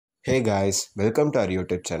Hey guys, welcome to our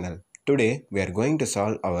YouTube channel. Today we are going to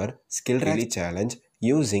solve our Skillrack challenge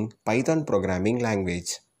using Python programming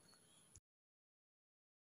language.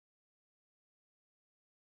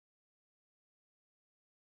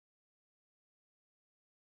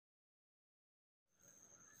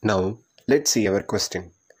 Now let's see our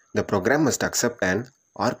question. The program must accept an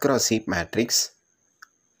R cross C matrix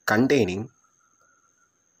containing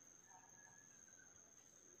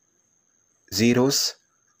zeros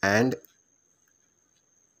and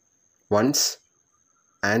ones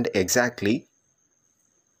and exactly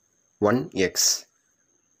 1x.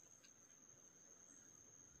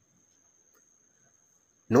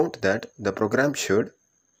 Note that the program should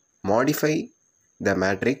modify the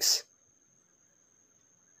matrix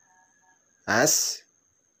as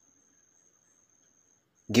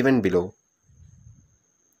given below.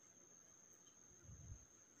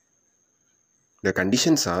 The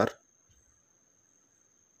conditions are: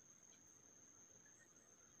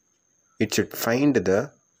 it should find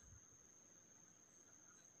the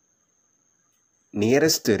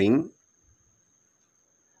nearest ring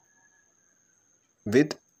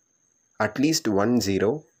with at least one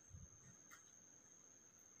zero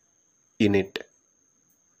in it.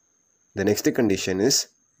 The next condition is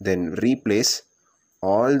then replace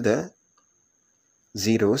all the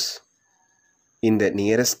zeros in the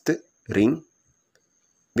nearest ring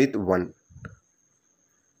with 1.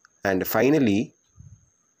 And finally,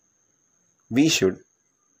 we should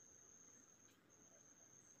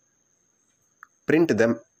print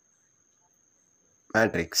the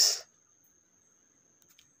matrix.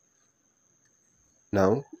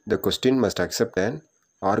 Now, the question must accept an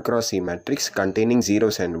R cross C matrix containing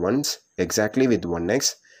zeros and ones exactly with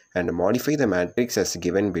 1x and modify the matrix as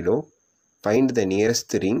given below. Find the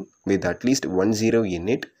nearest ring with at least one zero in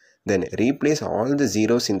it, then replace all the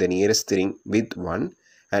zeros in the nearest ring with 1,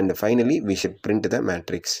 and finally we should print the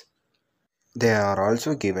matrix. They are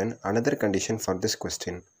also given another condition for this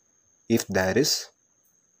question. If there is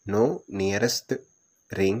no nearest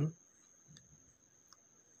ring,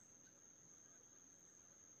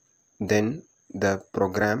 then the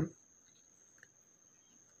program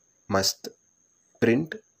must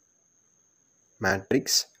print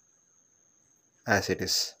matrix as it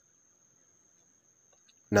is.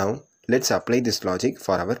 Now let's apply this logic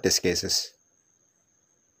for our test cases.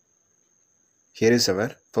 Here is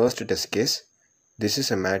our first test case. This is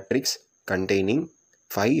a matrix containing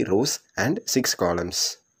 5 rows and 6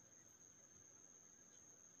 columns.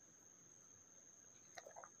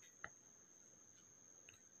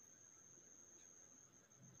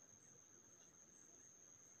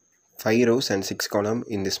 Five rows and 6 columns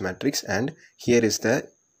in this matrix, and here is the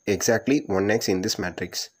exactly 1x in this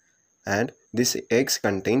matrix, and this x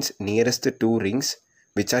contains nearest 2 rings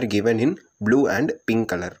which are given in blue and pink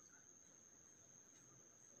color.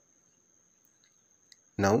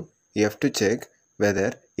 Now you have to check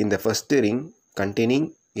whether in the first ring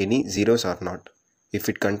containing any zeros or not. If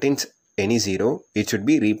it contains any zero, it should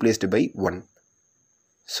be replaced by 1.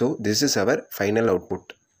 So this is our final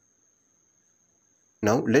output.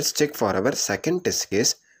 Now let's check for our second test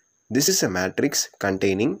case. This is a matrix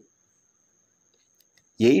containing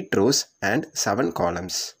 8 rows and 7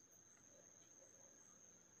 columns.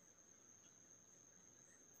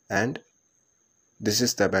 And this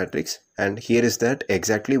is the matrix, and here is that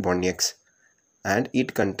exactly 1x, and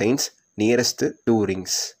it contains nearest 2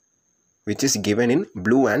 rings which is given in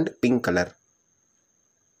blue and pink color.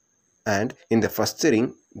 And in the first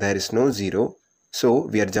ring there is no zero, so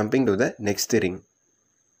we are jumping to the next ring.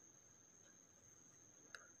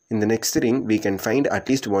 In the next ring we can find at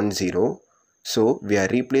least one zero, so we are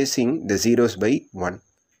replacing the zeros by 1.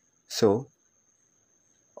 So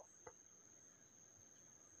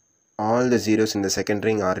all the zeros in the second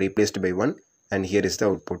ring are replaced by 1, and here is the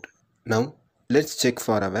output. Now let's check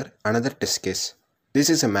for our another test case. This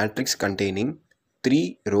is a matrix containing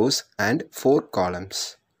 3 rows and 4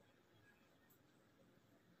 columns.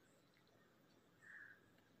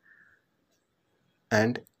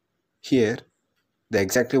 And here the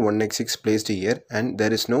exactly 1x is placed here, and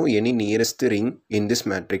there is no any nearest ring in this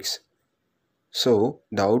matrix. So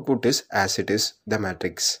the output is as it is, the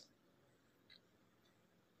matrix.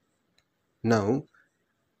 Now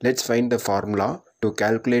let's find the formula to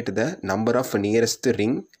calculate the number of nearest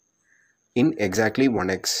ring in exactly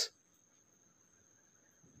 1x.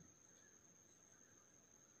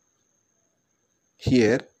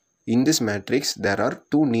 Here in this matrix there are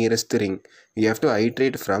 2 nearest ring. You have to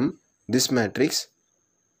iterate from this matrix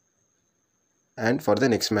and for the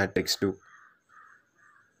next matrix too.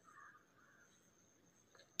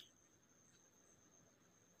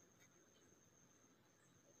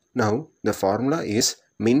 Now the formula is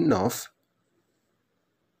min of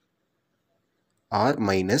R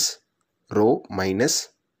minus row minus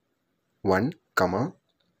 1 comma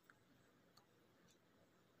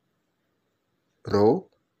row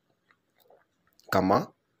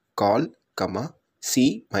comma col comma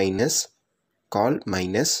C minus col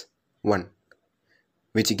minus 1,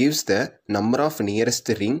 which gives the number of nearest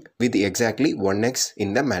ring with exactly 1x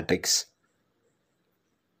in the matrix.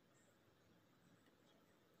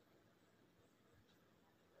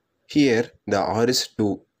 Here the R is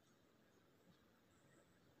 2.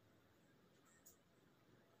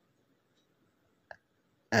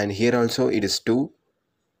 And here also it is 2.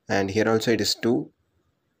 And here also it is 2.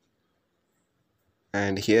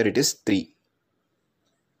 And here it is 3.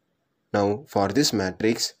 Now for this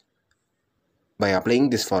matrix, by applying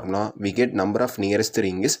this formula, we get number of nearest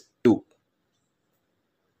ring is 2.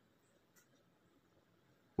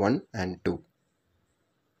 1 and 2.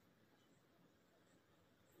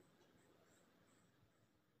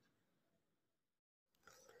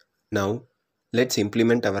 Now let's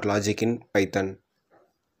implement our logic in Python.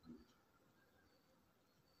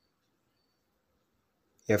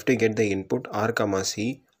 You have to get the input R comma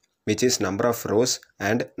C, which is number of rows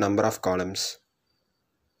and number of columns.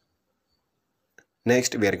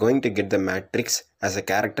 Next we are going to get the matrix as a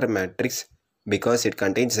character matrix because it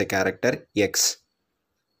contains the character X.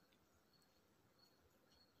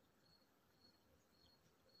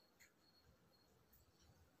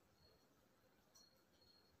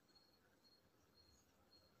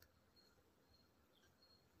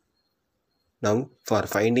 Now for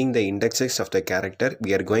finding the indexes of the character,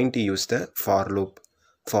 we are going to use the for loop.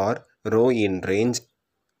 For row in range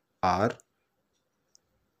R,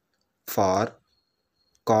 for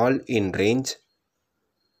col in range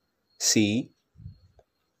C,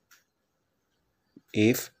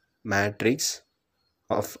 if matrix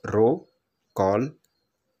of row col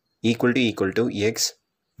equal to X,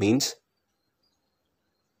 means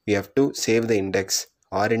we have to save the index.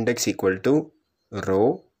 R index equal to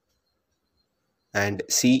row and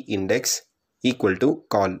C index equal to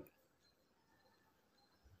col.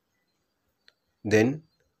 Then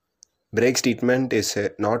break statement is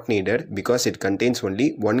not needed because it contains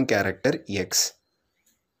only one character X.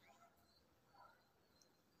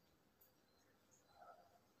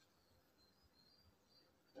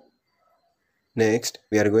 Next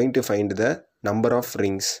we are going to find the number of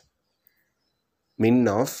rings. Min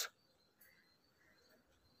of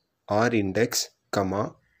R index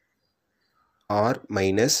comma R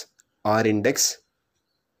minus R index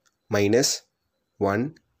minus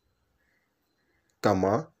 1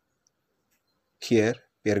 comma, here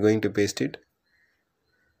we are going to paste it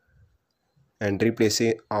and replace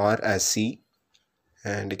R as C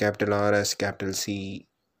and capital R as capital C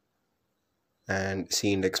and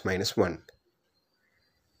C index minus 1.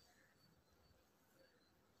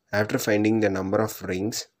 After finding the number of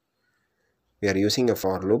rings, we are using a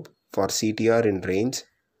for loop for CTR in range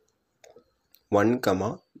 1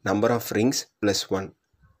 comma number of rings plus 1.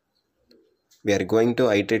 We are going to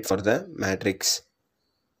iterate for the matrix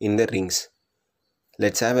in the rings.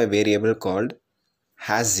 Let's have a variable called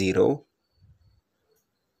has 0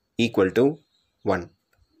 equal to 1.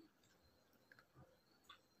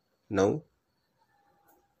 Now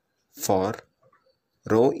for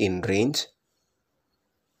row in range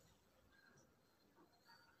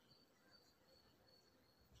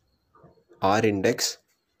R index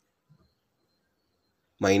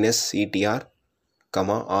minus CTR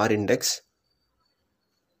comma R index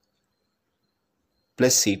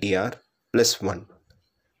plus CTR plus 1,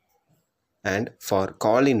 and for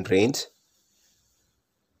col in range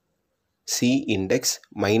C index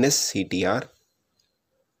minus CTR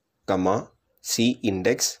comma C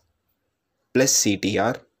index plus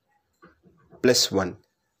CTR plus 1.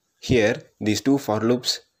 Here these two for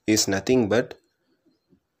loops is nothing but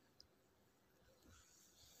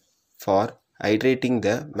for iterating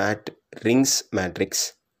the rings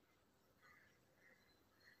matrix.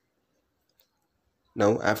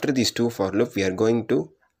 Now after these two for loop, we are going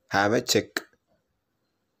to have a check.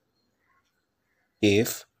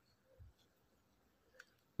 If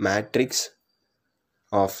matrix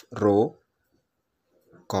of row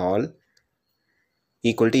col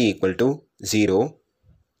equal to 0,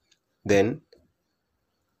 then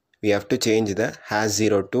we have to change the has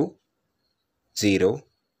 0 to 0.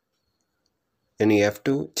 Then we have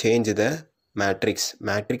to change the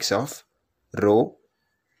matrix of row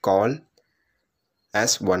col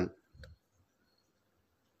as 1.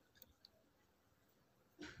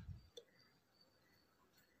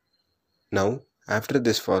 Now after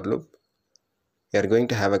this for loop, we are going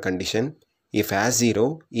to have a condition. If as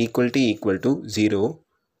 0 equal to 0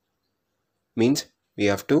 means we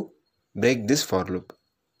have to break this for loop.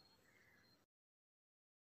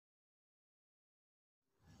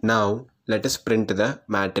 Now let us print the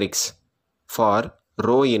matrix. For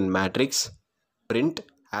row in matrix, print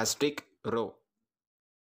asterisk row.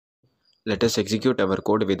 Let us execute our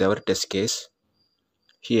code with our test case.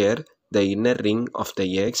 Here the inner ring of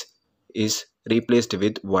the x is replaced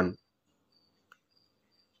with 1.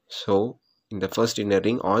 So in the first inner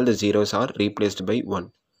ring all the zeros are replaced by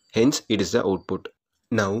 1. Hence it is the output.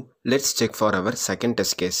 Now let's check for our second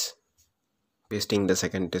test case. Pasting the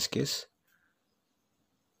second test case.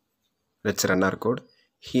 Let's run our code.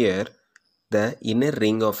 Here the inner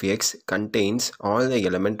ring of x contains all the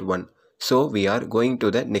element 1. So we are going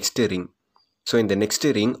to the next ring. So in the next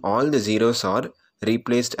ring all the zeros are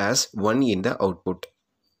replaced as 1 in the output.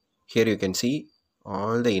 Here you can see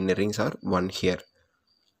all the inner rings are 1 here.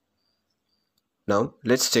 Now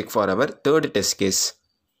let's check for our third test case.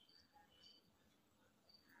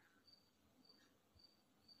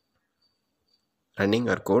 Running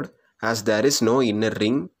our code. As there is no inner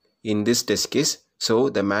ring in this test case, so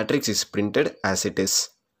the matrix is printed as it is.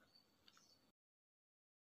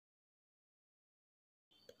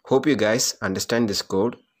 Hope you guys understand this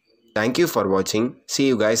code. Thank you for watching. See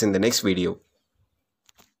you guys in the next video.